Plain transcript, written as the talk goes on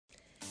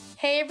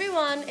Hey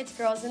everyone, it's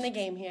Girls in the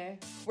Game here.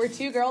 We're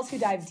two girls who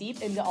dive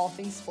deep into all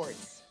things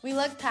sports. We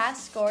look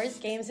past scores,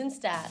 games, and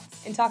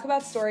stats. And talk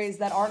about stories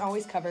that aren't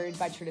always covered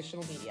by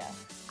traditional media.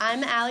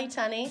 I'm Allie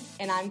Tunney.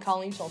 And I'm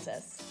Colleen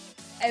Schultes.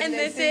 And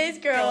this is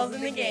Girls in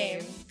the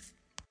Game.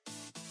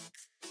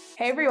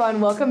 Hey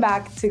everyone, welcome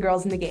back to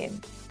Girls in the Game.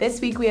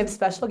 This week we have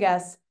special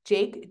guests,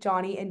 Jake,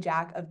 Johnny, and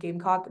Jack of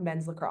Gamecock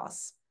Men's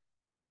Lacrosse.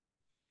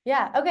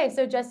 Yeah, okay,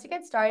 so just to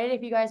get started,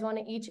 if you guys want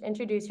to each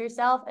introduce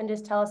yourself and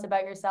just tell us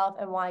about yourself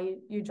and why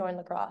you joined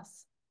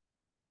lacrosse.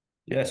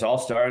 Yeah, so I'll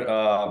start.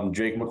 I'm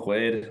Jake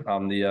McQuaid.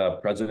 I'm the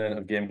president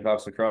of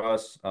Gamecocks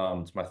Lacrosse.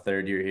 It's my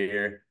third year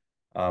here.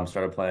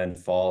 Started playing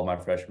fall of my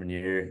freshman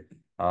year.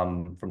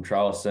 From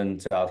Charleston,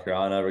 South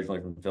Carolina,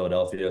 originally from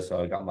Philadelphia.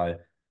 So I got my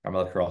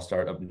lacrosse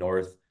start up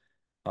north.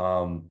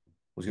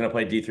 Was gonna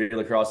play D3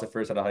 lacrosse at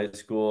first out of high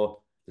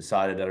school.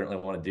 Decided I didn't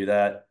really want to do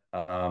that.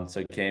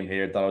 So I came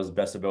here. Thought it was the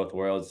best of both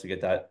worlds to get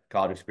that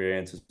college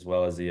experience as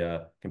well as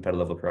the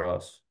competitive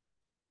lacrosse.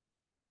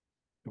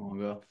 You want to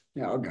go?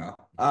 Yeah, I'll go.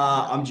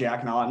 I'm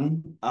Jack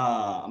Naughton.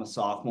 I'm a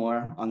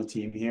sophomore on the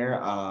team here.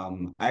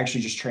 I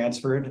actually just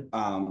transferred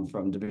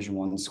from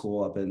Division I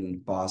school up in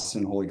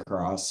Boston, Holy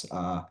Cross,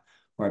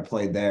 where I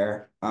played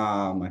there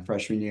my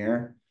freshman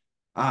year.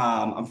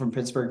 I'm from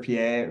Pittsburgh,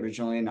 PA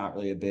originally, not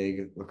really a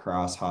big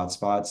lacrosse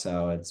hotspot,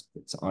 so it's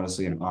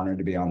honestly an honor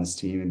to be on this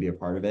team and be a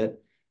part of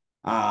it.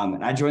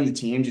 And I joined the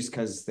team just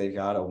because they've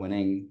got a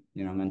winning,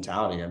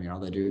 mentality. I mean,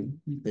 all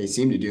they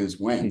seem to do is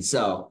win.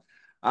 So,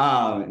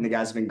 and the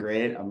guys have been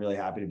great. I'm really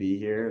happy to be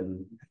here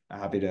and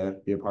happy to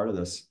be a part of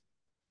this.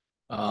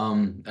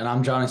 And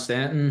I'm Johnny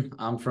Stanton.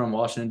 I'm from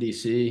Washington,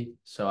 D.C.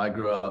 So I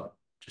grew up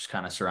just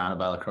kind of surrounded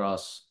by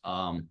lacrosse.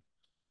 And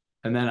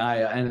then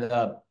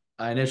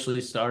I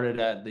initially started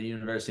at the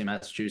University of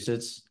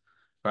Massachusetts,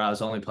 where I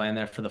was only playing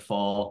there for the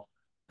fall.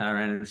 And I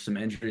ran into some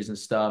injuries and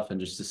stuff and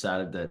just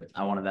decided that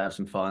I wanted to have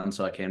some fun.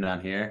 So I came down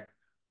here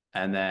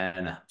and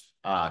then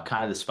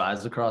kind of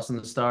despised lacrosse in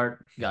the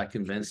start, got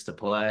convinced to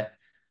play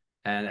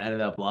and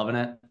ended up loving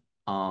it.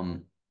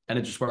 And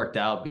it just worked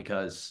out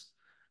because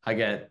I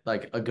get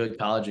like a good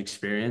college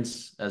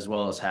experience as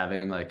well as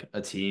having like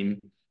a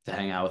team to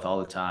hang out with all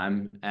the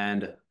time.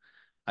 And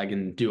I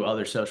can do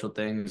other social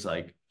things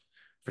like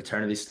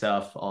fraternity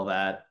stuff, all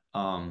that.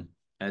 And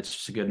it's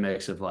just a good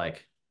mix of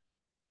like,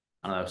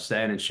 I don't know,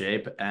 staying in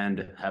shape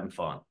and having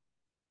fun.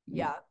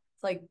 Yeah,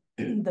 it's like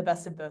the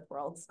best of both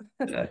worlds.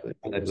 Exactly.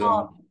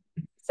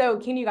 So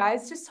can you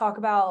guys just talk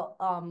about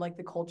like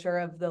the culture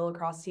of the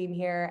lacrosse team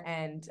here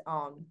and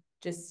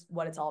just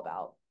what it's all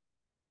about?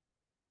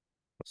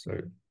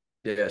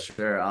 Yeah,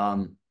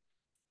 sure.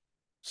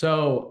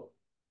 So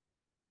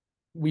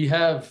we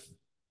have,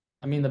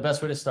 the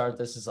best way to start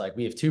this is like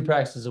we have 2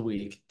 practices a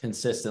week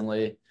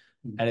consistently,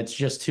 and it's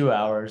just 2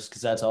 hours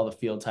because that's all the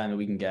field time that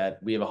we can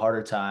get. We have a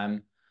harder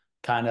time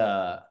kind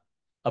of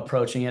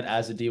approaching it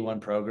as a D1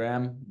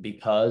 program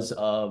because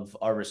of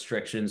our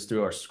restrictions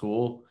through our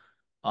school.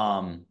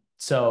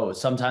 So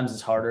sometimes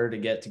it's harder to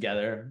get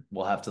together.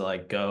 We'll have to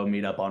like go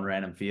meet up on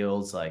random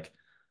fields. Like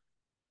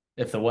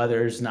if the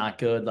weather's not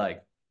good,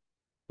 like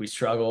we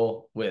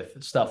struggle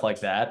with stuff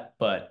like that.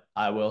 But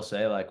I will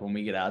say like when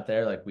we get out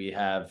there, like we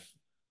have,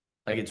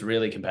 like it's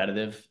really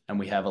competitive and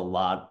we have a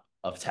lot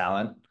of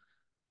talent.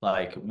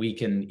 Like we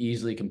can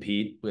easily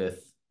compete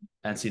with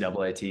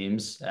NCAA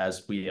teams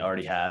as we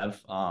already have.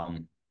 I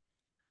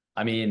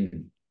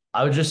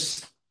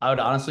would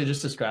honestly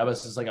just describe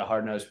us as like a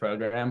hard-nosed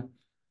program.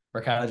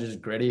 We're kind of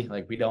just gritty.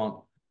 Like we're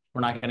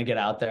not going to get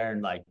out there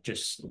and like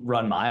just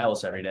run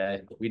miles every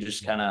day. We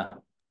just kind of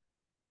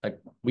like,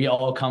 we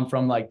all come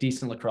from like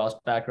decent lacrosse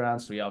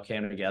backgrounds. So we all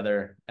came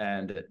together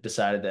and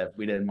decided that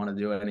we didn't want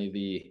to do any of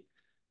the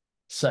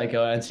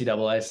psycho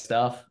NCAA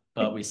stuff,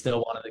 but we still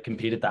wanted to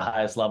compete at the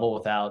highest level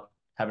without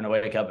having to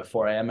wake up at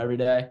 4 a.m. every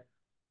day.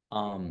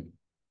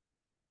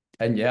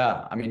 And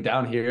yeah,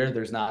 down here,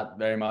 there's not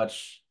very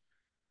much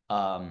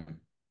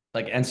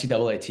like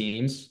NCAA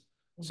teams.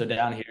 So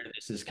down here,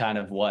 this is kind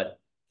of what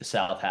the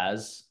South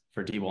has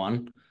for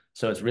D1.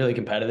 So it's really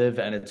competitive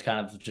and it's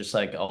kind of just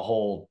like a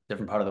whole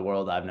different part of the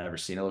world I've never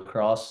seen a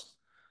lacrosse.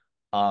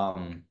 Yeah,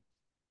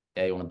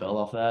 you want to build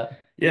off that?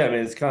 Yeah,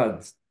 it's kind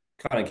of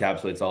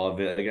encapsulates all of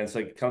it. Again, it's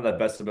like kind of that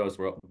best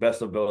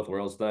of both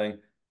worlds thing.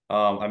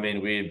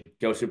 We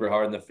go super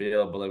hard in the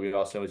field, but like we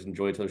also always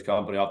enjoy each other's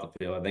company off the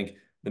field. I think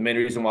the main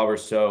reason why we're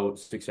so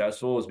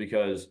successful is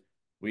because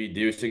we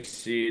do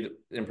succeed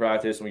in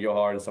practice and we go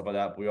hard and stuff like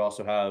that. But we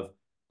also have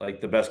like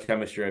the best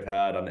chemistry I've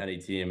had on any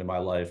team in my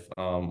life.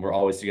 We're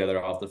always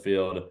together off the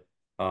field.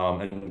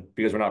 And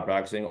because we're not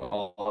practicing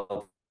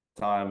all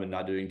the time and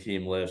not doing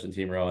team lifts and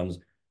team runs,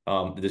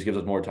 it just gives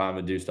us more time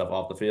to do stuff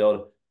off the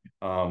field.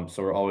 So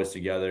we're always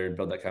together and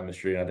build that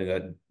chemistry. And I think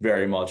that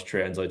very much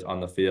translates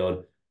on the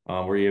field,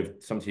 where you have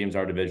some teams in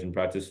our division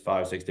practice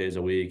 5-6 days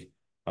a week.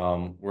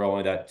 We're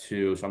only at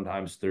 2,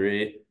 sometimes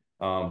 3.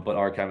 But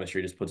our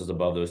chemistry just puts us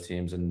above those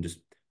teams and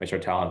just makes our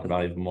talent come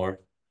out even more.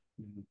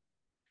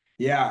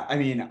 Yeah,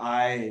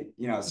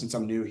 since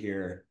I'm new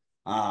here,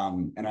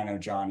 And I know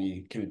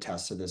Johnny can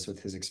attest to this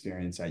with his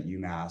experience at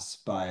UMass,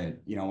 but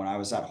when I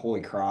was at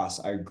Holy Cross,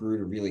 I grew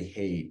to really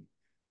hate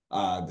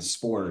the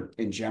sport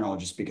in general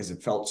just because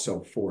it felt so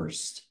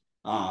forced.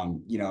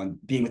 And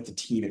being with the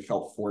team, it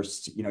felt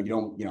forced. You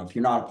don't, if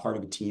you're not a part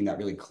of a team that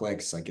really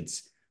clicks, like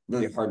it's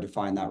really hard to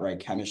find that right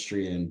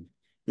chemistry. And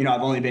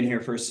I've only been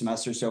here for a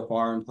semester so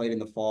far and played in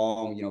the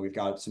fall. We've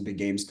got some big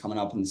games coming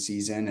up in the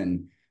season,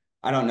 and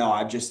I don't know.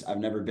 I've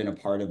never been a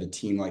part of a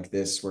team like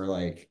this where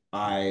like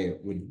I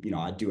would,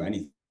 I'd do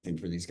anything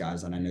for these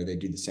guys, and I know they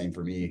do the same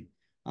for me.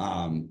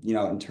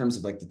 In terms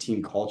of like the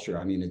team culture,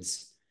 I mean,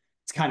 it's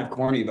kind of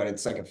corny, but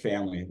it's like a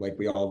family. Like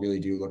we all really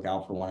do look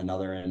out for one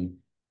another, and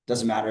it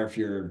doesn't matter if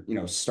you're,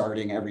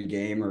 starting every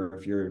game or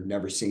if you're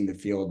never seeing the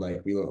field.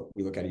 Like we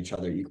look at each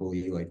other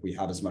equally. Like we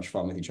have as much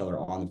fun with each other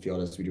on the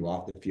field as we do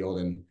off the field,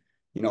 and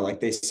like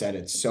they said,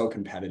 it's so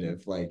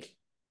competitive. Like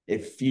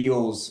it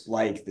feels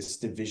like this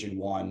Division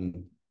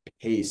 1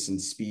 pace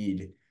and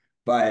speed,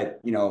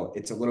 but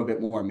it's a little bit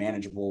more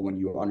manageable when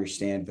you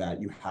understand that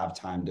you have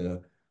time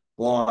to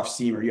blow off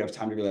steam, or you have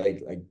time to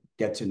really like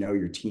get to know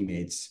your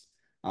teammates.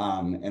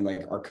 And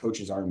like our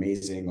coaches are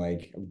amazing.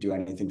 Like do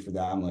anything for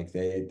them. Like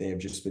they have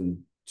just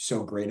been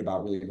so great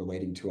about really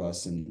relating to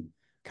us and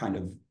kind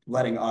of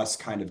letting us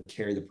kind of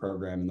carry the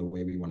program in the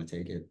way we want to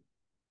take it.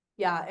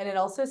 Yeah, and it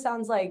also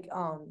sounds like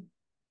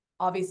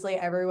obviously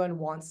everyone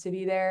wants to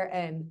be there.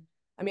 And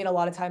I mean, a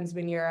lot of times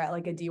when you're at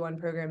like a D1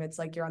 program, it's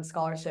like you're on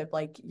scholarship,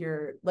 like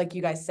you're, like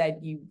you guys said,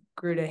 you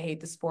grew to hate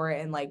the sport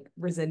and like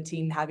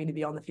resenting having to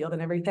be on the field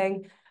and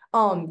everything.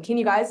 Can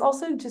you guys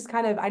also just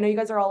kind of, I know you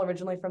guys are all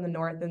originally from the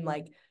north, and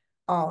like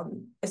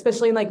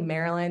especially in like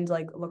Maryland,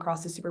 like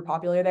lacrosse is super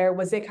popular there.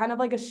 Was it kind of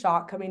like a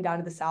shock coming down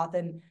to the south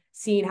and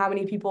seeing how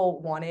many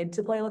people wanted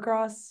to play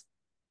lacrosse?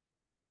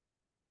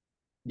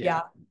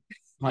 Yeah.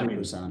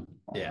 100%.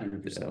 Yeah.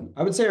 100%.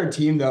 I would say our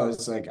team though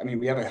is like, I mean,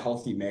 we have a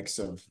healthy mix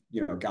of,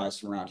 guys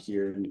from around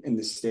here in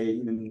the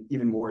state,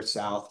 even more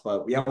south,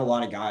 but we have a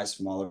lot of guys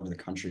from all over the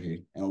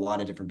country and a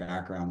lot of different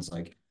backgrounds.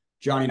 Like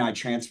Johnny and I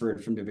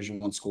transferred from Division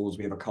 1 schools.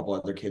 We have a couple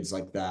other kids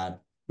like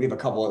that. We have a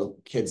couple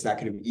of kids that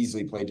could have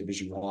easily played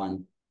Division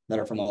 1 that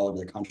are from all over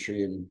the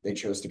country, and they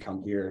chose to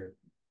come here.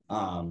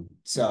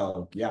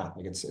 So yeah,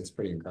 like it's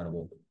pretty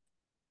incredible.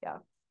 Yeah.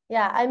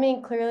 Yeah, I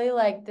mean, clearly,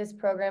 like this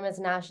program is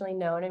nationally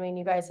known. I mean,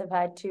 you guys have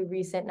had 2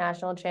 recent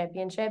national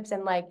championships,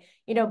 and like,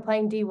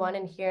 playing D1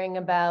 and hearing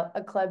about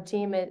a club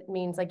team, it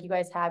means like you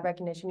guys have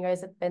recognition, you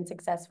guys have been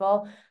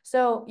successful.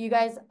 So you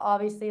guys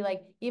obviously,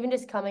 like, even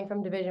just coming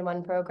from Division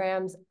 1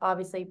 programs,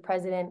 obviously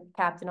president,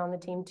 captain on the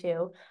team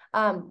too.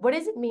 What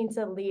does it mean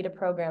to lead a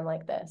program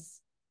like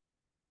this?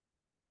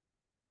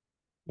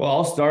 Well,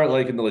 I'll start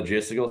like in the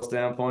logistical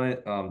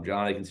standpoint.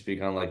 Johnny can speak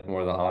on like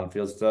more of the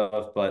on-field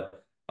stuff, but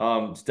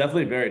it's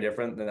definitely very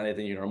different than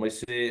anything you normally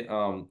see.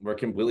 We're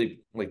completely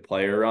like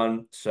player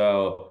run.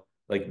 So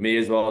like me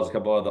as well as a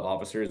couple of the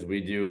officers, we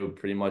do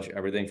pretty much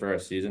everything for our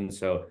season.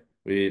 So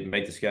we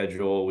make the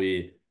schedule,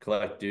 we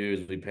collect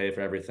dues, we pay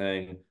for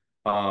everything.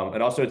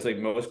 And also it's like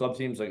most club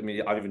teams, like I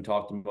mean, I've even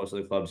talked to most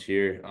of the clubs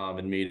here,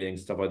 in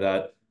meetings, stuff like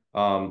that.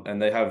 And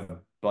they have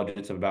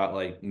budgets of about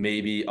like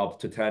maybe up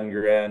to 10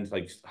 grand.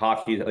 Like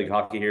hockey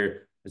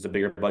here is a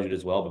bigger budget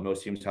as well, but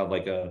most teams have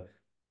like a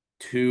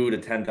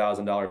 $2,000 to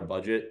 $10,000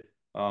 budget.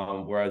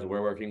 Whereas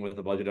we're working with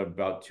a budget of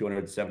about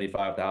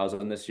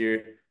 275,000 this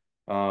year.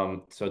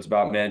 So it's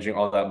about managing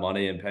all that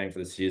money and paying for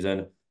the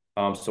season.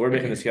 So we're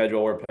making the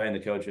schedule, we're paying the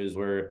coaches,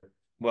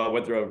 I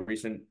went through a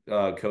recent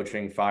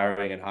coaching,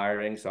 firing, and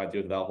hiring. So I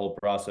do that whole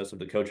process of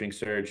the coaching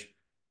search.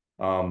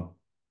 So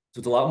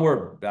it's a lot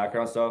more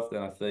background stuff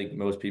than I think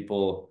most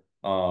people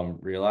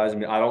realize. I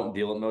mean, I don't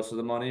deal with most of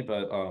the money,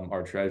 but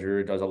our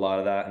treasurer does a lot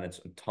of that, and it's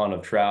a ton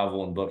of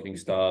travel and booking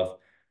stuff,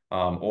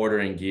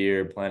 ordering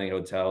gear, planning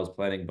hotels,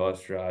 planning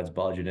bus rides,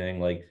 budgeting.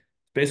 Like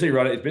it's basically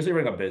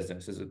running a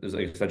business is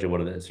like essentially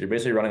what it is. You're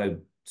basically running a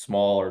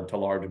small or to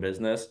large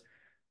business,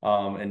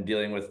 and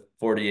dealing with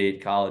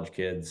 48 college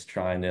kids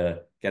trying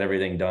to get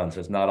everything done. So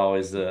it's not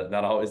always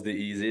the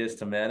easiest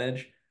to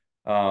manage.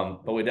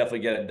 But we definitely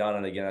get it done.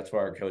 And again, that's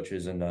where our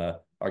coaches and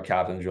our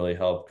captains really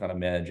help kind of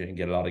manage it and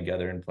get it all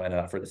together and plan it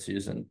out for the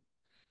season.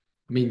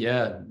 I mean,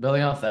 yeah,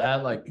 building off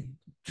that, like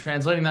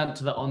translating that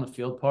to the on the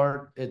field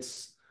part,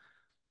 it's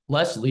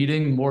less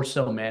leading, more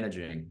so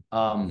managing.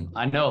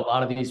 I know a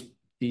lot of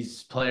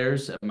these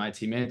players and my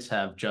teammates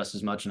have just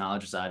as much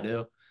knowledge as I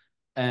do.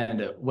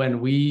 And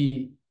when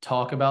we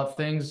talk about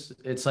things,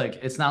 it's like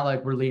it's not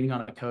like we're leaning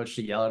on a coach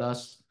to yell at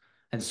us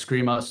and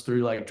scream us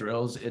through like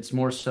drills. It's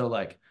more so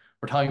like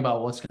we're talking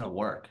about what's going to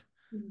work.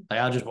 Like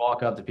I'll just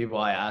walk up to people,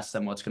 I ask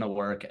them what's going to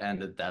work,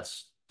 and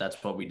that's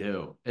what we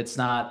do. It's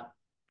not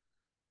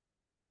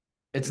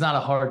a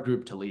hard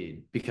group to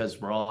lead because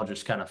we're all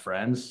just kind of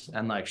friends,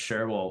 and like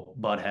sure we'll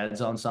butt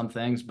heads on some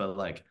things, but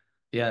like at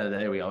the end of the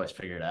day we always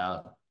figure it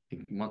out.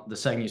 The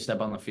second you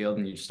step on the field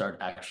and you start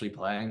actually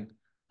playing,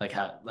 like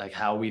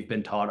how we've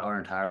been taught our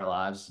entire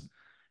lives,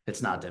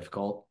 it's not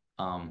difficult.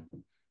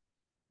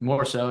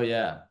 More so,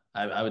 yeah.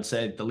 I would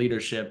say the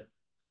leadership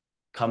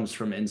comes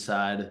from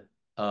inside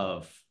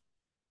of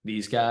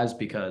these guys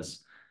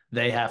because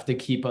they have to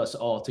keep us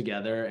all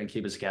together and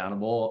keep us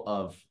accountable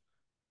of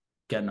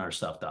getting our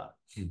stuff done.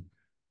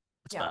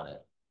 That's about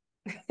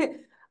it.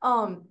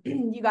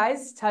 You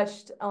guys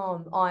touched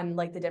on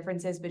like the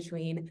differences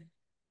between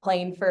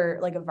playing for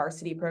like a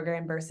varsity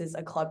program versus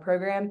a club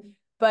program.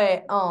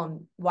 But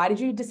why did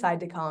you decide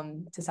to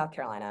come to South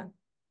Carolina?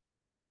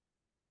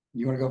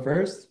 You want to go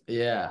first?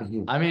 Yeah.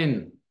 I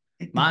mean,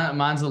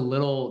 mine's a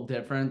little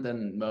different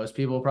than most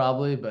people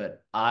probably,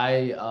 but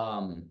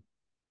mine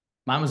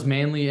was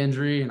mainly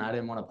injury and I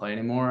didn't want to play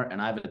anymore.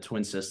 And I have a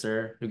twin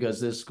sister who goes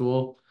to this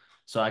school.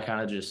 So I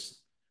kind of just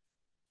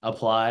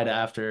applied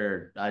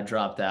after I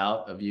dropped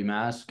out of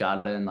UMass,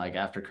 got in like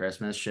after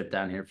Christmas, shipped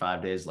down here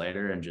 5 days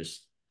later, and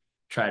just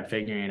tried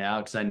figuring it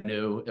out because I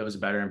knew it was a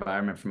better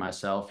environment for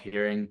myself,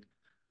 hearing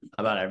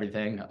about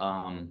everything.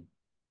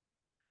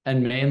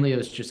 And mainly it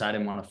was just I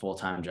didn't want a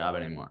full-time job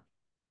anymore.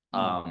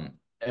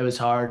 It was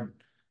hard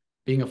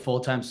being a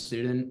full-time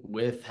student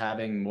with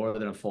having more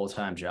than a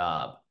full-time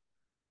job.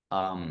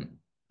 And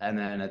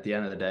then at the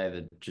end of the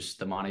day,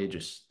 the money it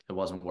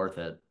wasn't worth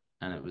it.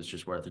 And it was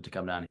just worth it to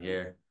come down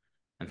here.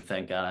 And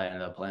thank God I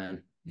ended up playing.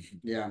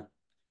 Yeah.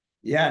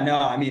 Yeah, no,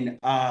 I mean,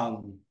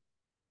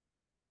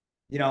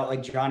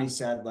 like Johnny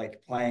said,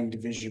 like playing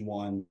Division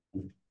I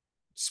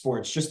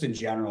sports just in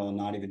general,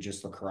 not even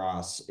just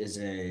lacrosse, is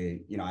I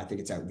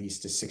think it's at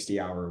least a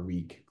 60-hour a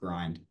week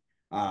grind.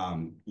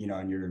 And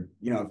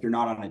if you're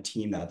not on a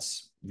team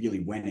that's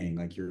really winning,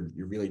 like you're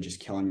really just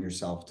killing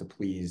yourself to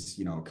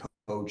please,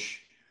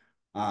 coach,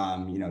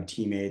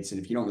 teammates.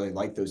 And if you don't really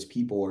like those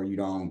people or you're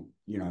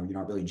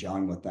not really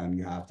gelling with them,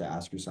 you have to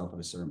ask yourself at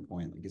a certain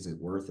point, like, is it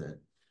worth it?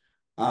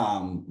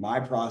 My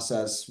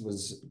process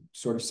was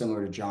sort of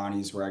similar to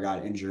Johnny's, where I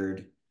got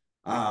injured,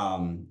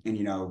 and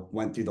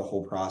went through the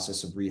whole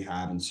process of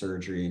rehab and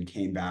surgery and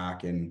came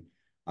back. And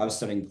I was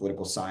studying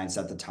political science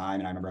at the time,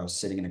 and I remember I was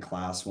sitting in a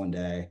class one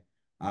day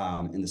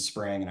in the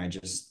spring, and I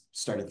just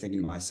started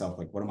thinking to myself,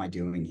 like, what am I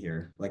doing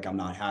here? Like, I'm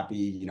not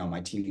happy.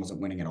 My team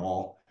wasn't winning at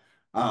all.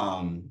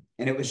 And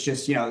it was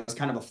just, it was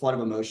kind of a flood of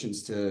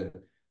emotions to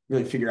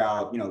really figure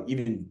out,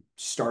 even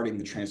starting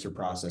the transfer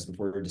process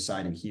before we're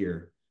deciding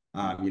here.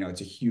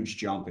 It's a huge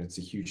jump and it's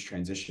a huge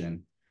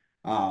transition.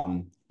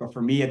 But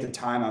for me at the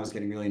time, I was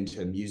getting really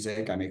into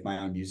music. I make my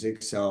own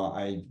music. So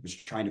I was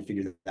trying to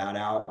figure that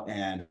out.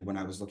 And when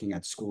I was looking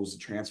at schools to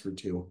transfer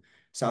to,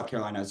 South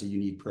Carolina has a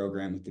unique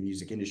program with the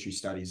music industry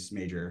studies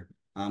major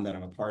that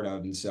I'm a part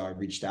of. And so I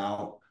reached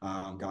out,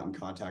 got in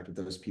contact with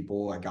those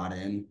people. I got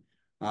in.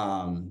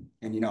 And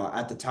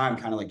at the time,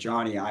 kind of like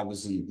Johnny, I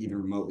wasn't even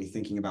remotely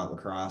thinking about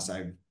lacrosse.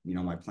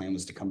 My plan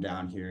was to come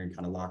down here and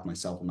kind of lock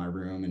myself in my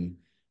room and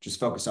just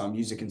focus on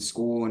music in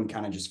school and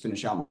kind of just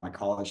finish out my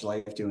college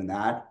life doing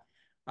that.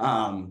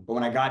 But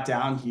when I got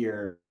down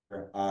here,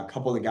 a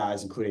couple of the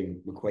guys,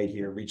 including McQuaid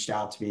here, reached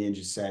out to me and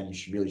just said, you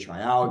should really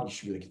try out. You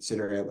should really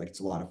consider it. Like, it's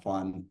a lot of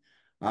fun.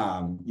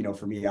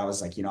 For me, I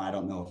was like, I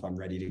don't know if I'm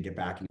ready to get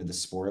back into the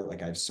sport.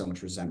 Like, I have so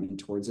much resentment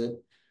towards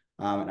it.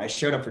 And I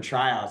showed up for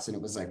tryouts and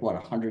it was like,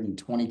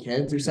 120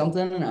 kids or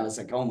something. And I was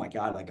like, oh my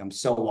God, like, I'm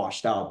so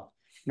washed up.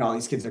 All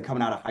these kids are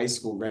coming out of high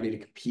school ready to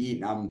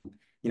compete. And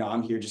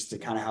I'm here just to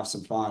kind of have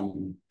some fun.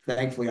 And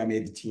thankfully, I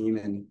made the team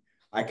and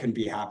I couldn't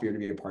be happier to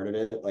be a part of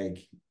it.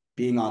 Like,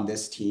 being on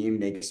this team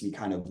makes me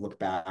kind of look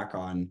back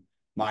on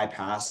my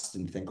past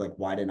and think, like,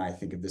 why didn't I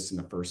think of this in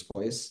the first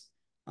place?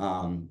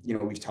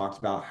 We've talked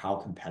about how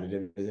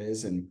competitive it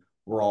is, and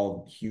we're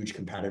all huge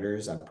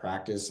competitors at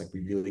practice. Like,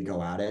 we really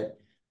go at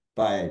it.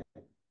 But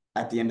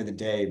at the end of the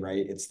day,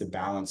 right, it's the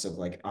balance of,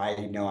 like,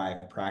 I know I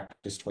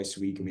practice twice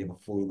a week and we have a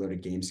fully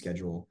loaded game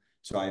schedule.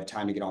 So I have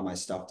time to get all my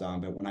stuff done.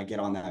 But when I get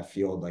on that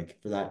field,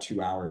 like, for that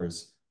 2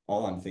 hours,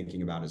 all I'm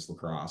thinking about is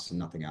lacrosse and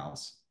nothing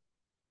else.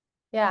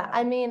 Yeah,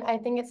 I mean, I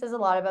think it says a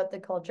lot about the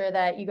culture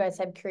that you guys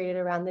have created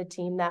around the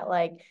team, that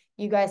like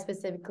you guys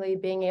specifically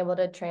being able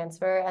to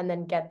transfer and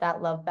then get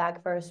that love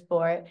back for a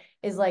sport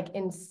is like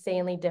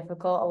insanely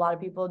difficult. A lot of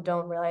people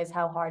don't realize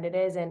how hard it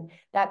is. And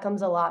that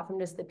comes a lot from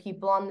just the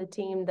people on the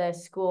team, the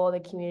school, the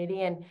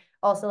community, and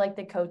also like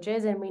the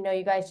coaches. And we know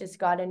you guys just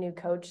got a new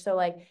coach. So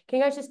like, can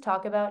you guys just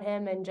talk about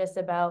him and just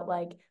about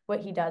like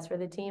what he does for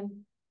the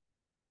team?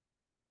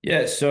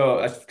 Yeah,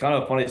 so that's kind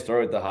of a funny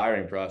story with the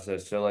hiring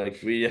process. So like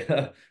we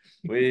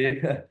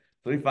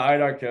we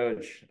fired our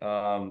coach.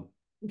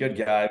 Good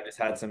guy. We just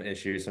had some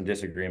issues, some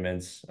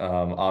disagreements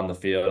on the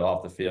field,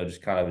 off the field,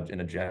 just kind of in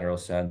a general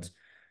sense.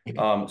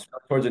 So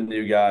towards a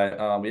new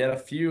guy, we had a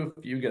few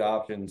good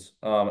options.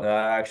 And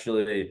I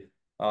actually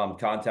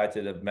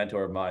contacted a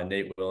mentor of mine,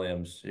 Nate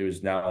Williams,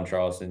 who's now in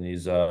Charleston.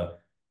 He's from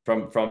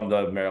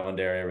the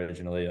Maryland area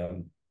originally,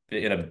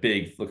 in a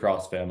big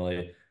lacrosse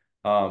family.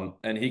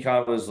 And he kind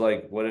of was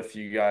like, what if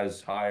you guys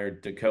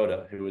hired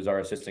Dakota, who was our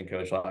assistant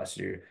coach last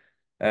year?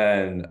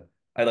 And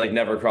I like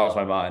never crossed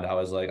my mind. I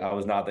was like, I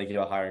was not thinking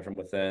about hiring from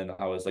within.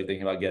 I was like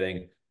thinking about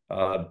getting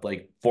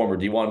like former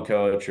D1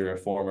 coach or a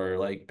former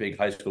like big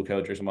high school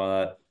coach or something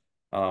like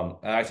that.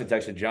 I actually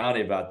texted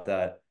Johnny about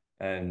that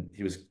and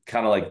he was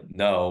kind of like,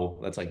 no,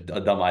 that's like a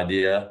dumb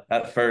idea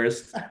at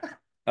first.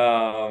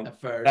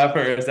 At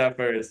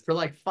first. For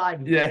like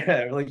 5 minutes.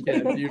 Yeah, like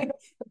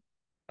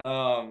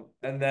yeah,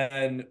 and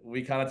then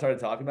we kind of started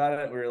talking about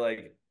it. We were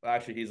like,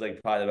 actually, he's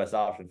like probably the best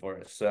option for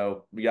us.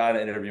 So we got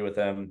an interview with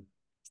him,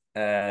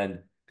 and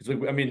because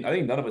I mean, I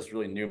think none of us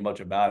really knew much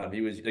about him.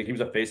 He was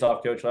a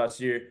face-off coach last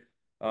year.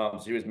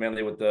 So he was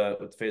mainly with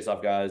the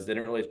face-off guys. They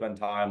didn't really spend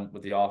time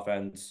with the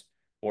offense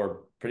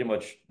or pretty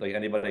much like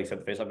anybody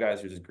except the face-off guys.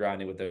 He was just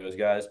grinding with those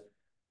guys.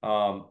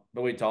 But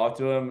we talked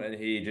to him and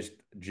he just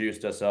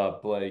juiced us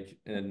up like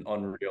in an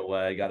unreal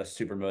way. Got us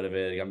super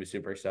motivated, got me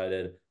super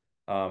excited.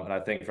 And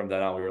I think from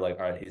then on we were like,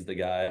 all right, he's the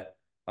guy.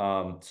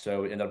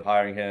 So we ended up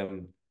hiring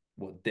him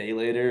what, day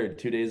later or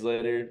 2 days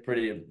later,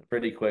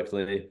 pretty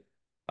quickly.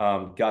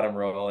 Got him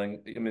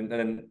rolling. I mean, and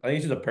then I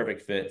think he's just a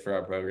perfect fit for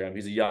our program.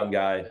 He's a young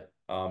guy.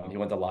 He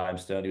went to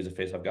Limestone. He was a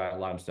face-off guy at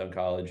Limestone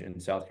College in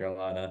South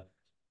Carolina.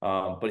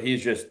 But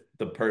he's just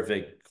the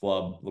perfect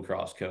club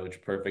lacrosse coach,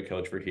 perfect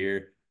coach for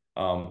here.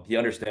 He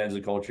understands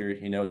the culture.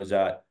 He knows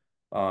that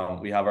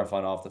we have our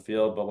fun off the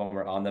field, but when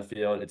we're on the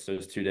field, it's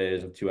those 2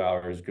 days of 2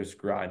 hours just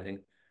grinding.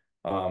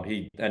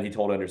 He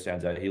totally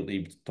understands that.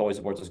 He totally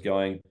supports us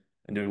going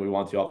and doing what we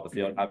want to off the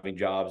field, having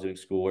jobs, doing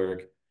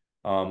schoolwork.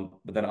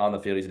 But then on the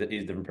field, he's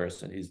a different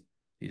person.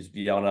 He's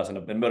yelling at us in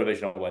a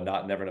motivational way,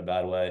 never in a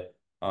bad way.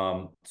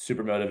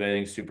 Super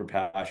motivating, super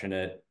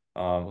passionate.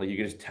 Like you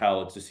can just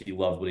tell it's just he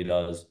loves what he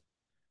does.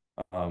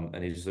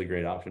 And he's just a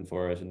great option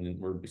for us, and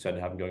we're excited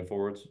to have him going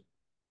forwards.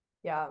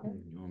 Yeah.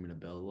 You want me to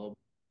build a little?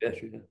 Yeah,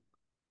 sure.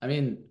 I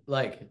mean,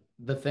 like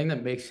the thing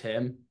that makes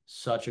him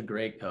such a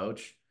great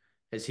coach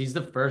is he's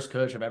the first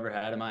coach I've ever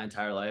had in my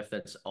entire life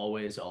that's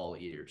always all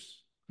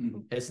ears.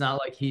 Mhm. It's not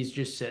like he's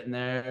just sitting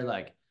there.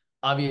 Like,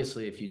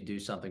 obviously, if you do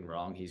something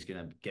wrong, he's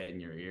gonna get in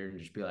your ear and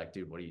just be like,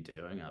 "Dude, what are you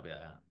doing?" I'll be like,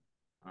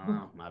 "I don't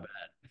know, my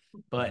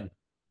bad." But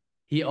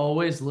he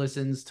always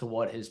listens to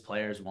what his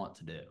players want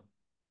to do.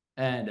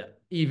 And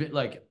even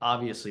like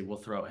obviously we'll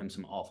throw him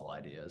some awful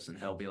ideas and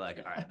he'll be like,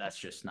 all right, that's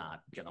just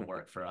not gonna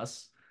work for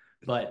us.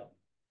 But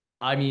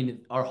I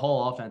mean, our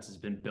whole offense has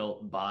been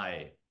built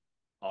by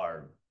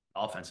our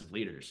offensive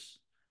leaders.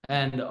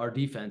 And our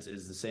defense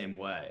is the same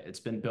way.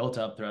 It's been built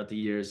up throughout the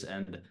years,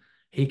 and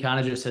he kind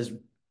of just has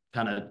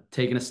kind of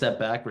taken a step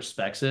back,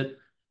 respects it,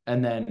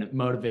 and then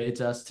motivates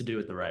us to do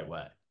it the right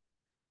way.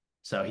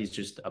 So he's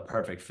just a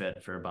perfect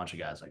fit for a bunch of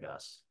guys like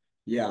us.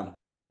 Yeah.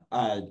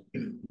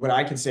 What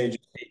I can say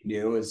just being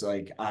new is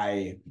like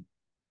I've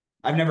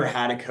never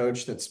had a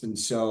coach that's been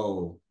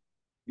so,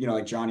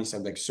 like Johnny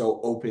said, like so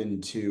open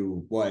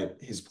to what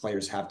his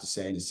players have to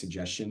say and his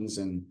suggestions.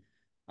 And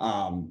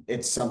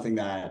it's something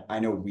that I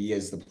know we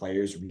as the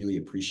players really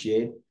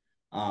appreciate.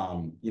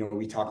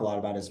 We talk a lot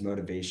about his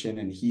motivation,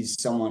 and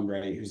he's someone,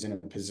 right, who's in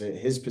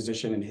his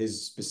position and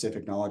his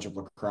specific knowledge of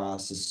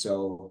lacrosse is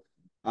so,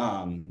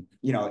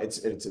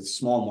 it's a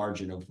small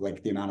margin of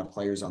like the amount of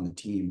players on the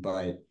team,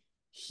 but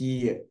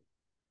he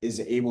is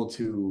able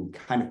to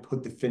kind of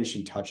put the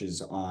finishing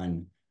touches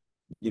on,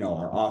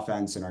 our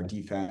offense and our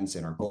defense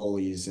and our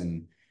goalies.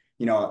 And,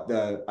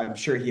 I'm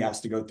sure he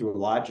has to go through a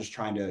lot just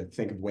trying to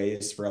think of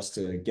ways for us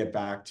to get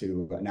back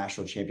to a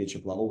national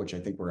championship level, which I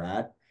think we're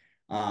at.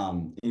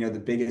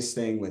 The biggest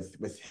thing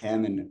with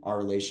him and our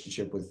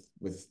relationship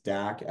with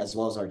Dak, as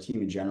well as our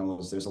team in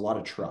general, is there's a lot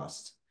of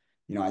trust.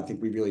 I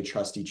think we really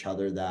trust each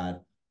other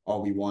that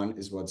all we want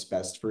is what's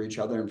best for each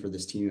other and for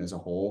this team as a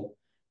whole.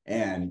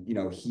 And,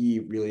 he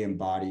really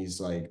embodies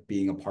like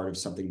being a part of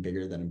something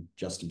bigger than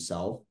just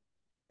himself.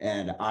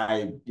 And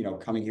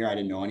coming here, I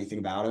didn't know anything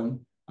about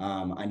him.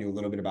 I knew a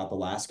little bit about the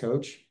last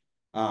coach.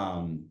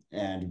 And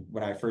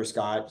when I first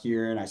got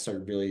here and I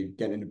started really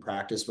getting into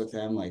practice with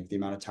him, like the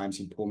amount of times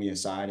he'd pull me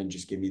aside and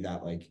just give me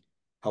that like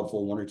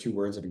helpful 1 or 2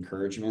 words of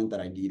encouragement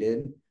that I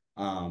needed.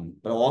 But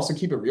I'll also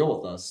keep it real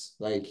with us.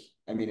 Like,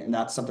 I mean, and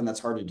that's something that's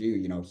hard to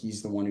do.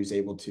 He's the one who's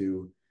able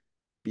to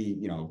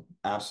be,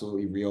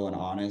 absolutely real and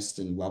honest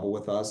and level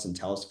with us and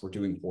tell us if we're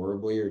doing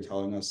horribly or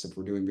telling us if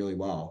we're doing really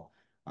well.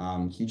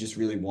 He just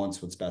really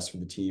wants what's best for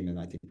the team, and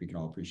I think we can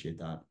all appreciate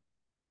that.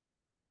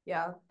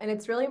 Yeah, and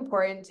it's really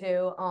important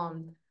too. I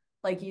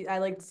like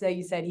to say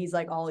you said he's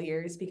like all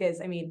ears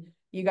because I mean,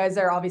 you guys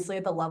are obviously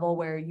at the level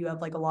where you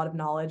have like a lot of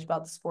knowledge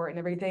about the sport and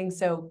everything.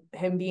 So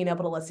him being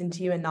able to listen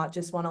to you and not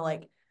just want to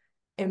like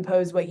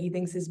impose what he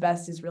thinks is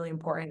best is really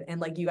important.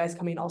 And like you guys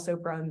coming also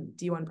from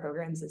D1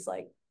 programs is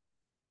like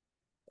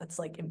that's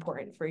like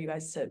important for you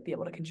guys to be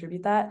able to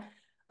contribute that.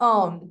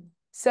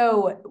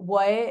 So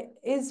what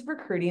is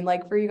recruiting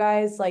like for you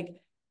guys? Like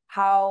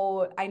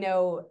how I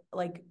know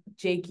like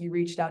Jake, you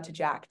reached out to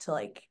Jack to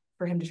like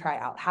for him to try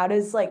out. How do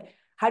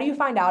you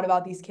find out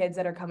about these kids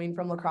that are coming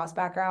from lacrosse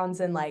backgrounds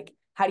and like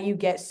how do you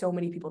get so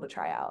many people to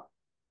try out?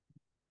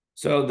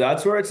 So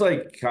that's where it's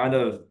like kind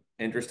of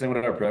interesting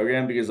with our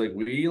program because like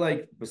we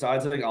like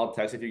besides like I'll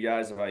text a few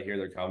guys if I hear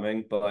they're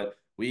coming, but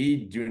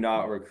we do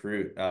not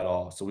recruit at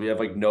all. So we have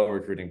like no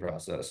recruiting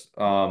process.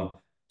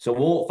 So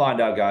we'll find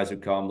out guys who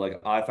come.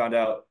 Like I found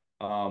out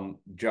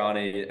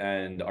Johnny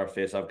and our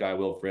face-off guy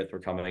Will Frith were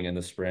coming in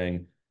the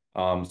spring.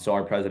 So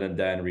our president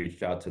then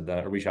reached out to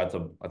them, or reached out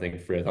to I think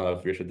Frith. I don't know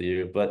if reached out to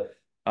you, but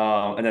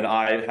And then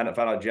I hadn't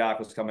found out Jack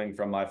was coming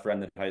from my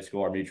friend in high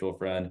school, our mutual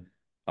friend.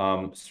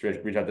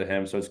 Reach out to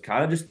him. So it's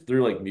kind of just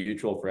through like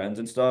mutual friends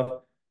and stuff.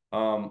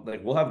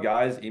 Like we'll have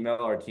guys email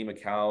our team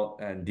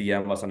account and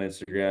DM us on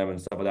Instagram and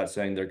stuff like that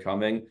saying they're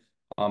coming.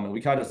 And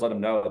we kind of just let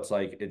them know it's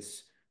like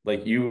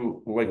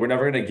we're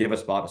never gonna give a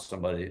spot to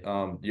somebody.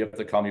 You have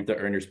to come, you have to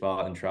earn your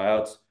spot in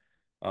tryouts.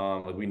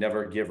 Like we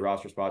never give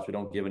roster spots. We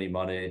don't give any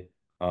money.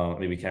 I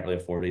mean, we can't really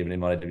afford to give any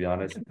money to be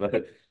honest,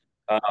 but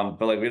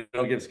like we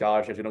don't give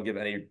scholarships, we don't give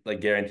any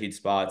like guaranteed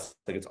spots.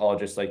 Like it's all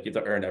just like you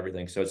have to earn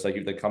everything. So it's like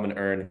you have to come and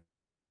earn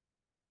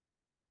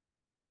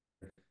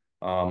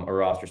a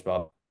roster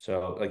spot.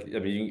 So like I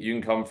mean you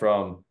can come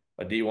from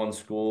a D1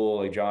 school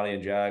like Johnny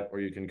and Jack, or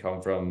you can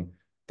come from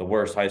the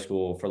worst high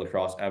school for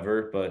lacrosse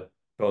ever, but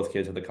both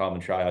kids have to come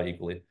and try out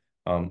equally.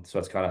 So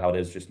that's kind of how it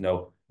is. Just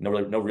no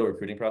real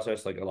recruiting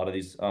process like a lot of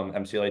these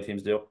MCLA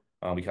teams do.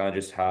 We kind of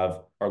just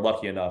are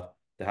lucky enough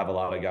to have a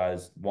lot of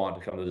guys want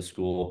to come to the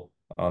school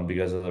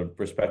because of the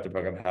respect the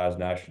program has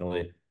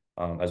nationally,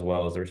 as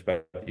well as the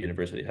respect the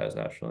university has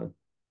nationally.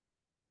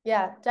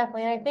 Yeah,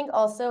 definitely. And I think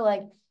also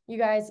like you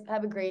guys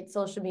have a great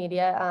social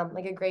media,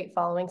 like a great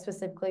following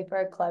specifically for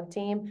a club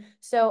team.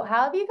 So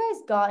how have you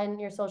guys gotten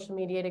your social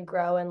media to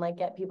grow and like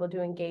get people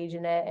to engage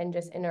in it and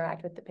just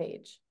interact with the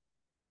page?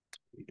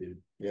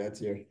 Yeah, it's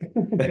here.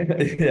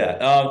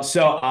 Yeah.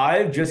 So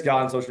I've just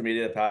gotten social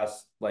media the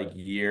past like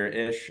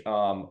year-ish.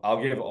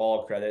 I'll give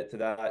all credit to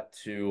that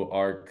to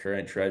our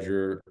current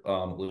treasurer,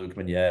 Luke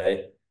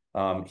Meunier.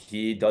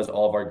 He does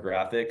all of our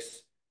graphics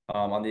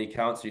on the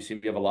account. So you see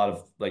we have a lot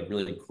of like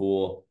really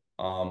cool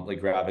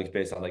like graphics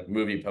based on like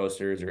movie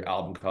posters or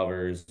album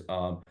covers.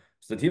 So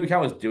the team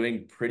account was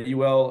doing pretty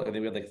well. I think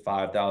we had like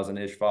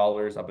 5,000-ish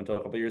followers up until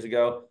a couple years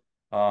ago.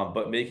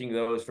 But making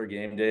those for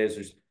game days,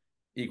 there's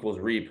equals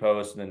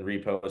repost and then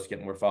repost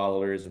get more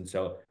followers. And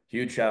so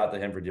huge shout out to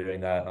him for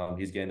doing that.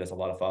 He's gained us a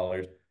lot of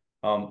followers.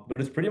 But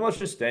it's pretty much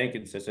just staying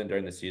consistent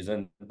during the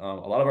season. A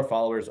lot of our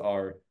followers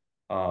are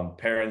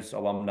parents,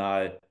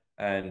 alumni,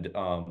 and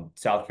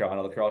South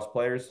Carolina lacrosse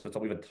players. So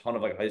we have a ton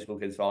of like high school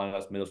kids following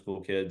us, middle school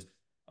kids,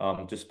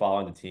 just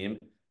following the team.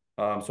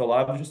 So a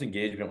lot of just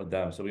engagement with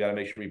them. So we got to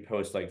make sure we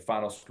post like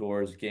final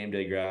scores, game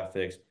day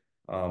graphics,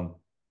 kind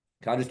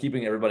of just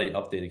keeping everybody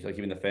updated, like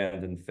keeping the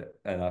fans and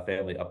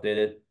family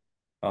updated.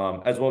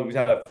 As well, we've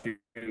had a few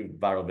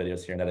viral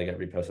videos here and there that get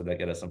reposted that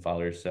get us some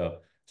followers. So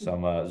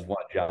there's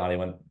one Johnny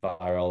went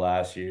viral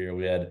last year.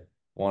 We had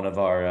one of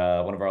our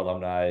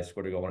alumni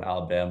scored a goal in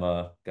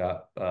Alabama,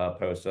 got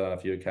posted on a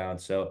few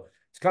accounts. So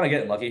it's kind of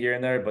getting lucky here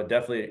and there, but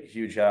definitely a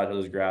huge shout out to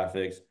those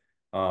graphics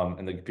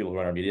and the people who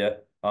run our media.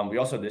 We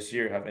also this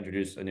year have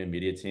introduced a new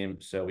media team.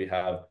 So we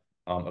have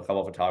a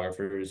couple of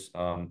photographers,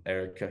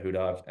 Erica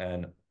Hudak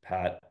and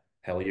Pat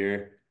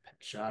Hellier. Pat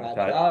shot it.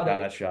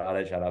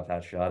 Shout out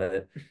Pat shot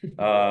it.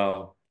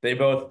 They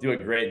both do a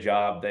great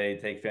job. They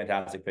take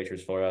fantastic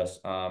pictures for us,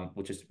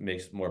 which just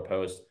makes more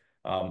posts.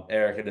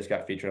 Erica just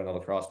got featured on the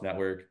Lacrosse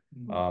Network,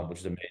 which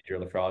is a major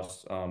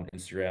lacrosse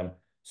Instagram.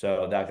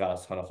 So that got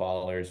us a ton of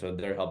followers. So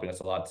they're helping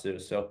us a lot too.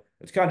 So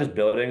it's kind of just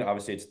building.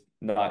 Obviously, it's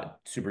not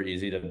super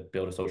easy to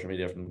build a social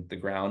media from the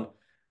ground.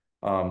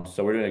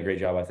 So we're doing a great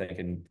job, I think,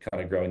 in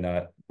kind of growing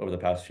that over the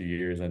past few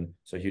years. And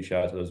so huge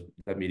shout out to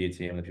that media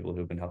team and the people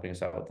who've been helping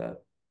us out with that.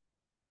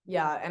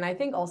 Yeah, and I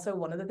think also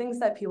one of the things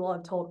that people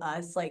have told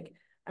us, like,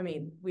 I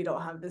mean, we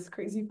don't have this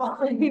crazy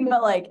following,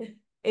 but like,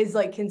 is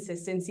like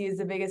consistency is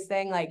the biggest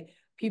thing. Like,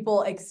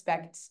 people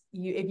expect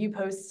you, if you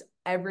post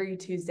every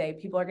Tuesday,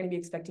 people are going to be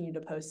expecting you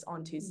to post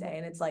on Tuesday.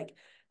 And it's like,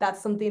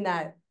 that's something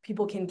that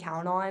people can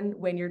count on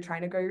when you're trying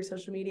to grow your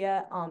social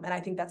media. And I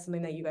think that's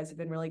something that you guys have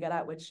been really good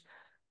at, which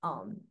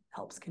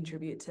helps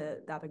contribute to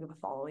that big of a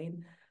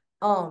following.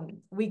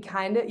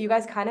 You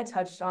guys kind of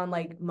touched on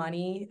like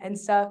money and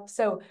stuff.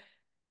 So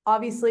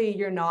obviously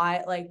you're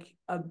not like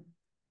a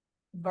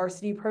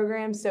varsity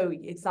program, so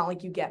it's not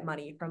like you get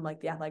money from like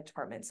the athletic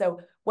department.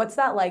 So what's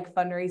that like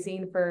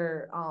fundraising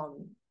for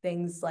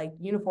things like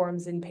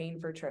uniforms and paying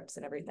for trips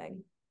and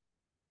everything?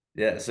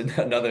 Yeah, so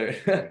another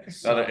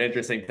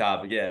interesting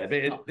topic. Yeah,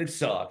 it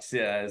sucks.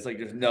 Yeah, it's like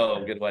there's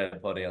no good way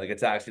of putting it. Like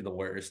it's actually the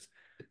worst.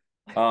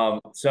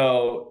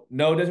 So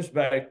no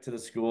disrespect to the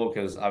school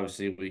because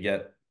obviously we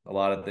get a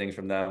lot of things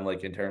from them,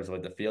 like in terms of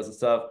like the fields and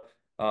stuff.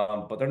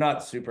 But they're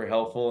not super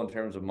helpful in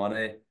terms of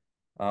money.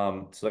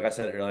 So like I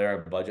said earlier, our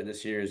budget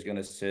this year is going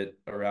to sit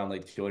around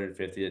like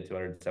 $250 to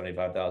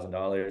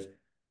 $275,000.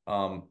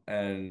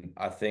 And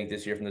I think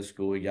this year from the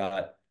school we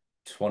got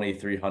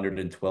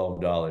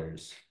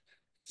 $2,312.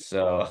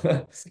 So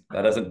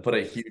that doesn't put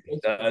a huge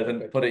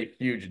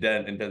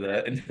dent into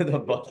the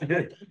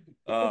budget.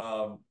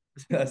 So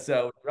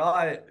we're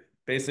rely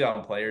basically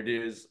on player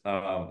dues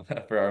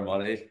for our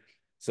money.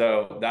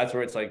 So that's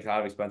where it's like kind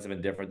of expensive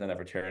and different than a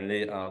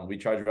fraternity. We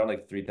charge around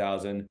like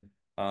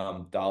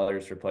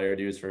 $3,000 for player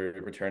dues for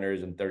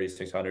returners and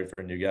 $3,600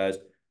 for new guys.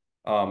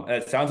 And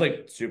it sounds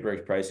like super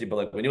pricey, but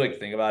like when you like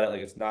think about it,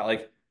 like it's not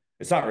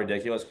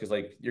ridiculous because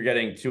like you're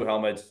getting 2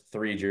 helmets,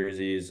 3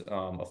 jerseys,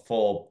 a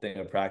full thing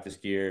of practice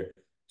gear,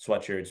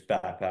 sweatshirts,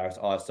 backpacks,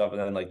 all that stuff.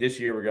 And then like this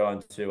year we're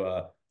going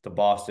to to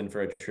Boston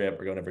for a trip.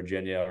 We're going to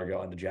Virginia. We're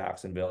going to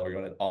Jacksonville. We're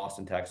going to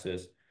Austin,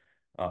 Texas.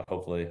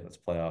 Hopefully that's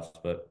playoffs,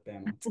 but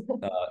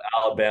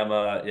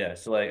Alabama, yeah.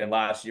 So like, and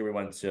last year we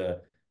went to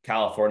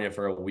California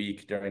for a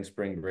week during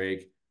spring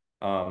break.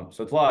 So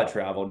it's a lot of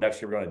travel.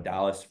 Next year we're going to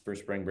Dallas for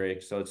spring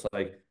break. So it's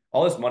like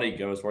all this money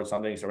goes towards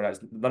something. So we're not,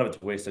 none of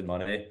it's wasted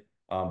money.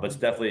 But it's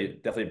definitely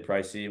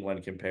pricey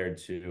when compared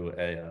to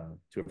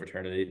a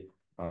fraternity.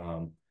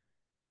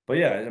 But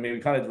yeah, I mean, we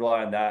kind of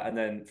rely on that. And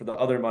then for the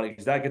other money,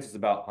 because that gets us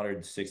about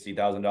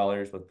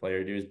 $160,000 with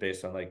player dues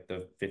based on like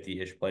the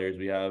 50-ish players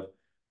we have.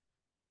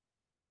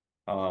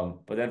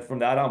 But then from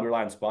that on, we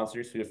rely on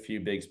sponsors. We have a few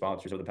big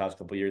sponsors over the past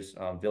couple of years.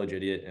 Village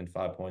Idiot and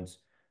 5 Points.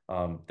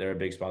 They're a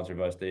big sponsor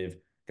of us. They've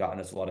gotten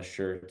us a lot of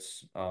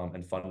shirts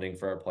and funding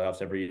for our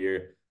playoffs every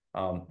year.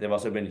 They've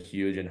also been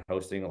huge in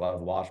hosting a lot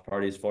of watch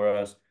parties for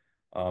us.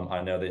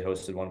 I know they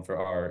hosted one for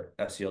our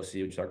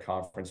SCLC, which is our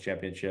conference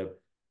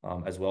championship,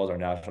 as well as our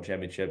national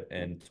championship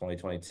in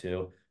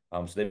 2022.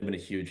 So they've been a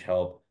huge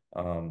help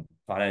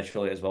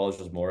financially as well as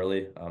just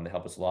morally. They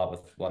help us a lot with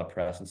a lot of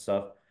press and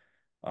stuff.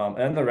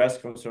 And the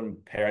rest comes from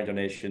parent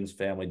donations,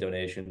 family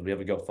donations. We have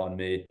a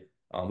GoFundMe.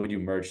 We do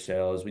merch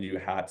sales. We do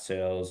hat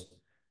sales.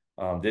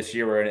 This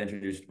year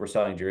we're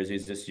selling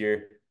jerseys this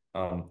year.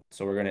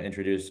 So we're going to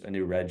introduce a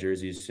new red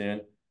jersey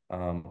soon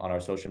on our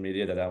social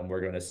media that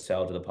we're going to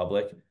sell to the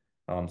public.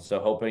 So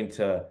hoping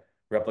to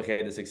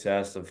replicate the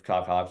success of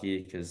Cock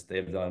Hockey because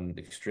they've done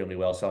extremely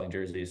well selling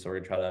jerseys. So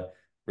we're going to try to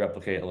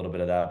replicate a little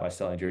bit of that by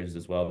selling jerseys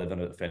as well. They've done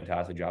a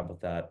fantastic job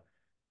with that.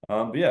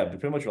 But yeah, we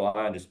pretty much rely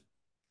on just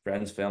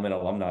friends, family, and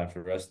alumni for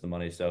the rest of the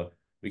money. So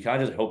we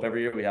kind of just hope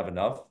every year we have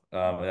enough,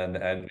 and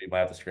we might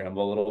have to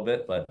scramble a little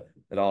bit, but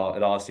it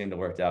all seemed to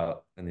work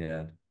out in the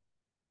end.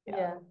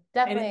 Yeah,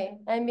 definitely.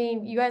 I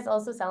mean, you guys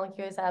also sound like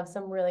you guys have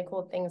some really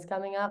cool things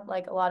coming up,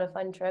 like a lot of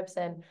fun trips,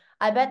 and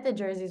I bet the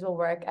jerseys will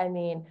work. I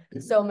mean,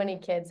 so many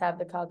kids have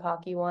the Cog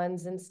Hockey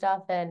ones and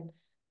stuff, and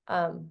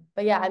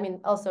but yeah, I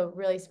mean, also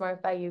really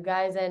smart by you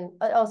guys, and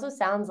it also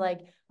sounds like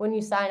when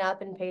you sign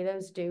up and pay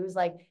those dues,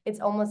 like it's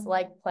almost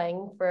like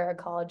playing for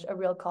a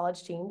real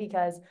college team,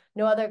 because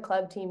no other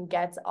club team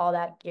gets all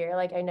that gear.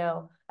 Like I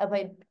know I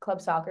played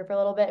club soccer for a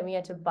little bit, and we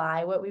had to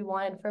buy what we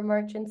wanted for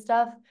merch and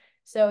stuff.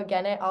 So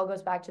again, it all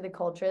goes back to the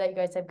culture that you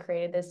guys have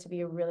created this to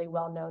be a really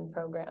well-known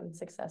program,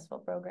 successful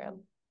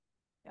program.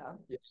 Yeah,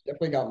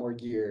 definitely got more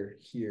gear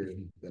here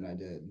than I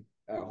did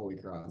at Holy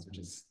Cross, which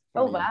is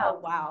funny. Oh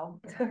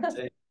wow.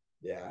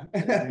 Yeah.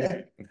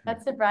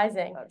 That's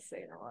surprising. That's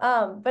saying a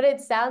lot. But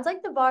it sounds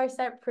like the bar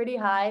set pretty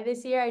high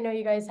this year. I know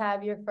you guys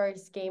have your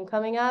first game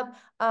coming up.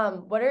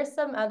 What are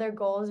some other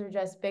goals or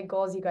just big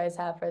goals you guys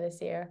have for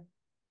this year?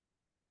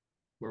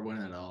 We're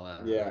winning it all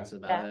out. Yeah. That's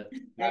about it.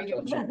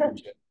 National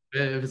championship.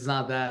 If it's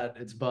not that,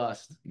 it's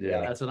bust. Yeah.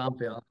 That's what I'm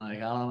feeling like.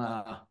 I don't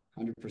know.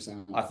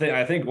 100%.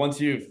 I think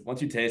once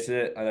you taste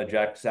it, I know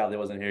Jack sadly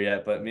wasn't here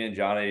yet, but me and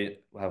Johnny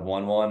have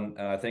won one,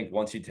 and I think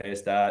once you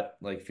taste that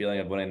like feeling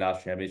of winning a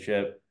national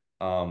championship,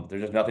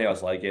 there's just nothing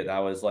else like it. That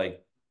was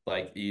like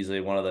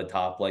easily one of the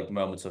top like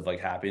moments of like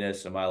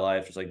happiness in my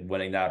life, just like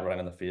winning that, running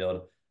on the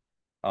field.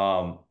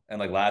 And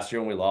like last year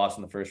when we lost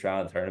in the first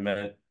round of the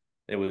tournament,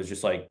 it was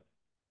just like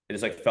it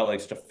just like felt like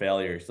such a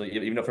failure. So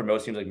even though for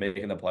most teams like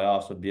making the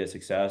playoffs would be a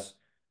success,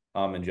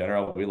 in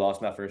general, we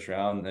lost in that first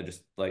round, and it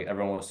just like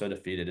everyone was so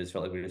defeated. It just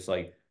felt like we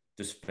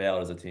just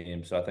failed as a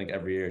team. So I think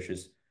every year it's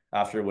just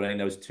after winning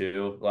those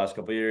two the last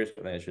couple of years,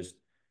 I think it's just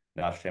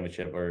national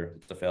championship or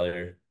it's a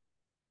failure.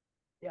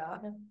 Yeah.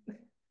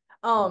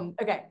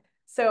 Okay.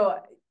 So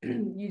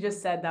you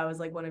just said that was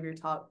like one of your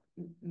top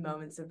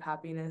moments of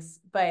happiness,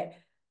 but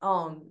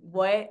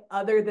what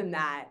other than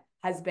that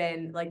has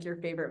been like your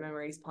favorite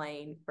memories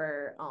playing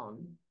for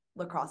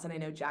lacrosse? And I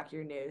know Jack,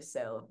 you're new,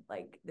 so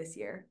like this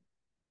year.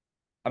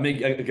 I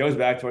mean, it goes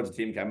back towards the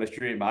team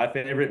chemistry. My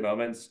favorite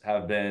moments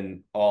have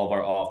been all of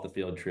our off the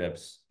field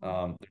trips.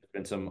 There's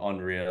been some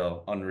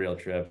unreal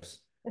trips.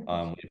 We've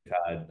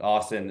had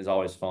Austin is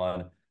always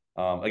fun.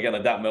 Again,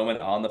 like that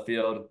moment on the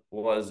field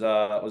was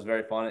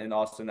very fun in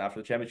Austin after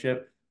the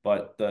championship,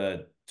 but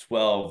the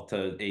 12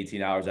 to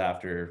 18 hours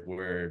after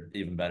were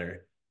even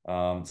better.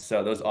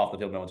 So those off the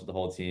field moments with the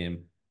whole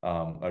team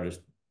are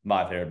just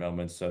my favorite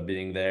moments. So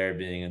being there,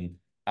 being in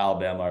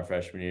Alabama our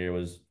freshman year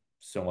was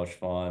so much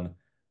fun.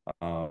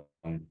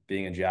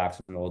 Being in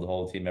Jacksonville with the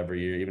whole team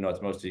every year, even though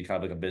it's mostly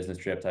kind of like a business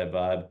trip type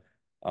vibe.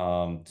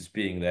 Just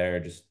being there,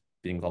 just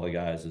being with all the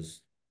guys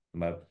is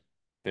my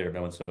favorite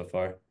moment so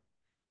far.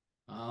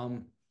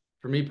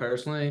 For me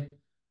personally,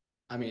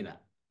 I mean,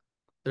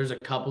 there's a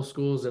couple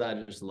schools that I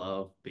just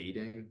love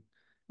beating,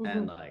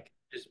 and like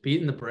just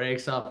beating the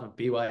brakes off of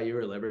BYU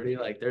or Liberty.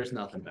 Like, there's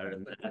nothing better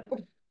than that.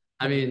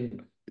 I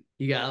mean,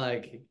 you got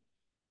like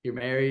you're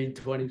married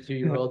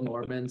 22-year-old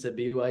Mormons at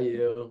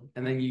BYU,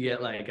 and then you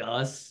get like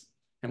us.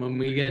 And when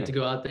we get to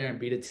go out there and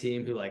beat a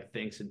team who like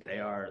thinks that they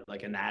are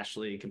like a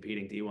nationally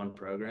competing D1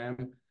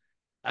 program,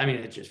 I mean,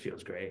 it just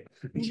feels great.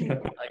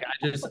 Like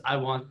I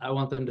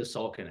want them to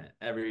sulk in it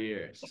every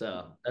year.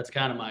 So that's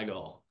kind of my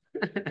goal.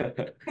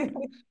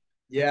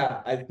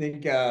 Yeah, I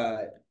think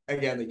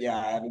again, like, yeah,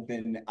 I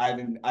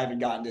haven't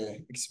gotten to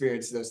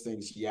experience those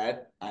things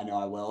yet. I know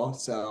I will,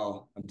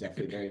 so I'm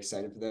definitely very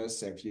excited for those.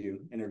 So if you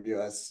interview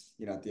us,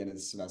 at the end of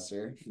the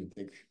semester, I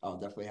think I'll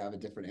definitely have a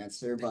different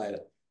answer.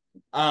 But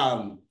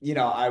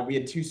we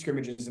had 2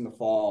 scrimmages in the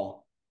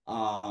fall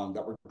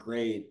that were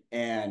great.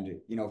 And,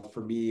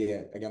 for me,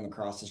 again,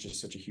 lacrosse is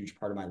just such a huge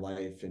part of my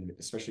life, and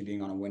especially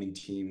being on a winning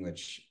team,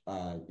 which,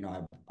 I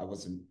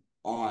wasn't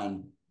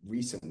on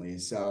recently.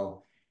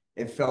 So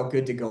it felt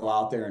good to go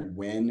out there and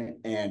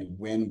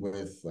win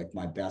with like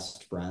my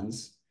best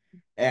friends.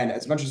 And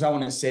as much as I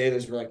want to say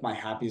those were like my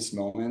happiest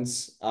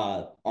moments,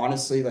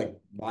 honestly, like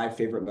my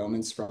favorite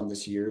moments from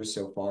this year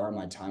so far,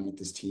 my time with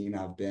this team,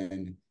 have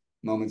been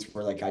moments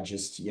where like I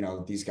just,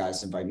 these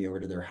guys invite me over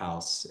to their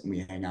house and we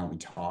hang out, we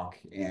talk.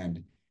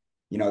 And,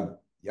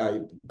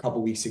 a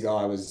couple weeks ago,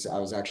 I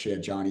was actually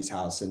at Johnny's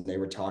house, and they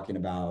were talking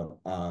about,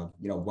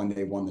 when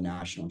they won the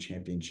national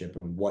championship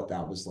and what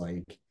that was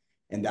like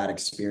and that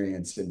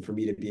experience. And for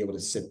me to be able to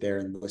sit there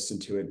and listen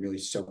to it and really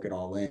soak it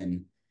all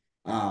in,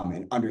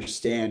 and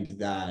understand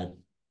that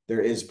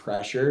there is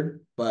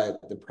pressure, but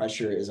the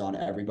pressure is on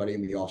everybody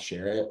and we all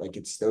share it. Like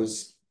it's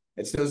those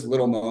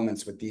little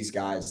moments with these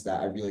guys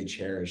that I really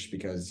cherish,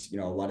 because,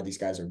 a lot of these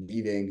guys are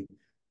leaving.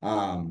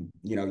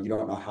 You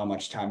don't know how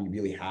much time you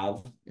really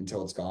have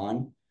until it's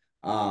gone.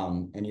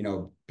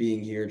 And,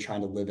 being here,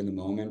 trying to live in the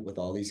moment with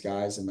all these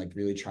guys and like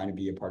really trying to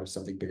be a part of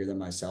something bigger than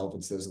myself.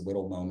 It's those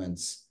little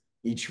moments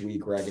each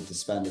week where I get to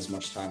spend as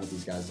much time with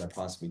these guys as I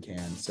possibly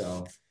can.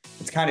 So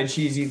it's kind of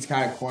cheesy, it's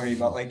kind of corny,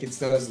 but like it's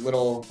those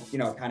little,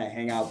 kind of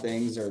hangout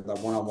things or the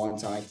one-on-one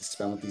time I get to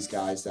spend with these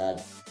guys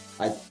that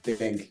I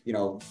think,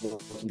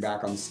 looking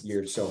back on this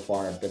year so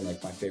far, have been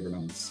like my favorite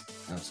moments.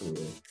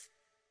 Absolutely.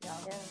 Yeah,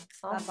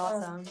 Awesome. that's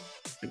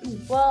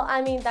awesome. Well,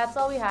 I mean, that's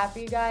all we have for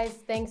you guys.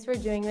 Thanks for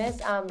doing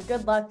this.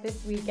 Good luck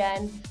this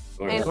weekend.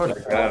 Thanks for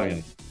having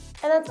me.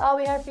 And that's all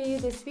we have for you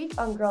this week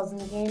on Girls in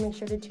the Game. Make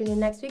sure to tune in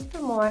next week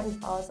for more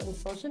and follow us on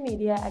social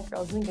media at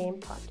Girls in the Game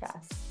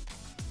Podcast.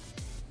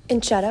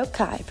 And shout out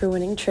Kai for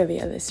winning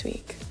trivia this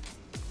week.